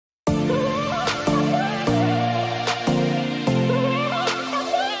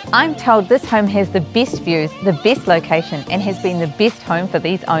I'm told this home has the best views, the best location, and has been the best home for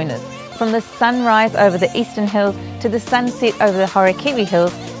these owners. From the sunrise over the Eastern Hills to the sunset over the Horakiwi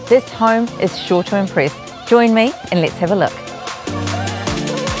Hills, this home is sure to impress. Join me and let's have a look.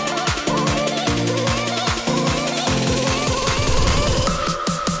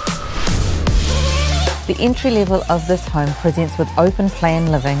 The entry level of this home presents with open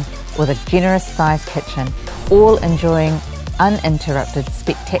plan living with a generous sized kitchen, all enjoying uninterrupted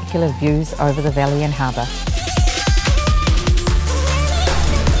spectacular views over the valley and harbour.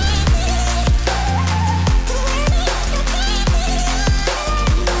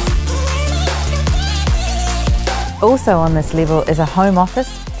 Also on this level is a home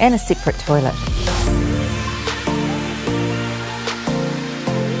office and a separate toilet.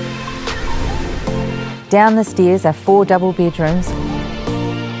 Down the stairs are 4 double bedrooms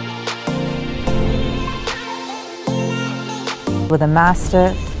with a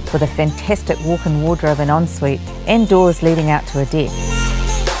master with a fantastic walk-in wardrobe and ensuite and doors leading out to a deck.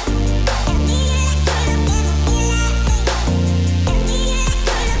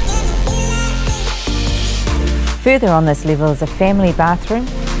 Further on this level is a family bathroom,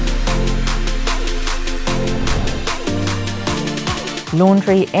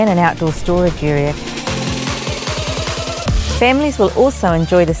 laundry and an outdoor storage area. Families will also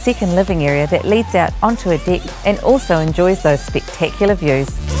enjoy the second living area that leads out onto a deck and also enjoys those spectacular views.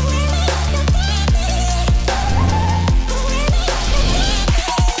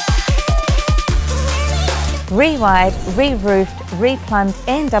 Re-wired, re-roofed, re-plumbed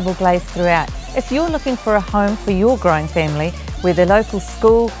and double glazed throughout. If you're looking for a home for your growing family where the local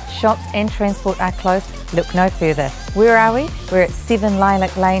school, shops and transport are close, look no further. Where are we? We're at 7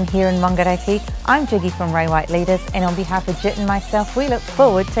 Lilac Lane here in Mongareki. I'm Jiggy from Ray White Leaders, and on behalf of Jit and myself, we look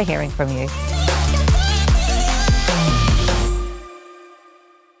forward to hearing from you.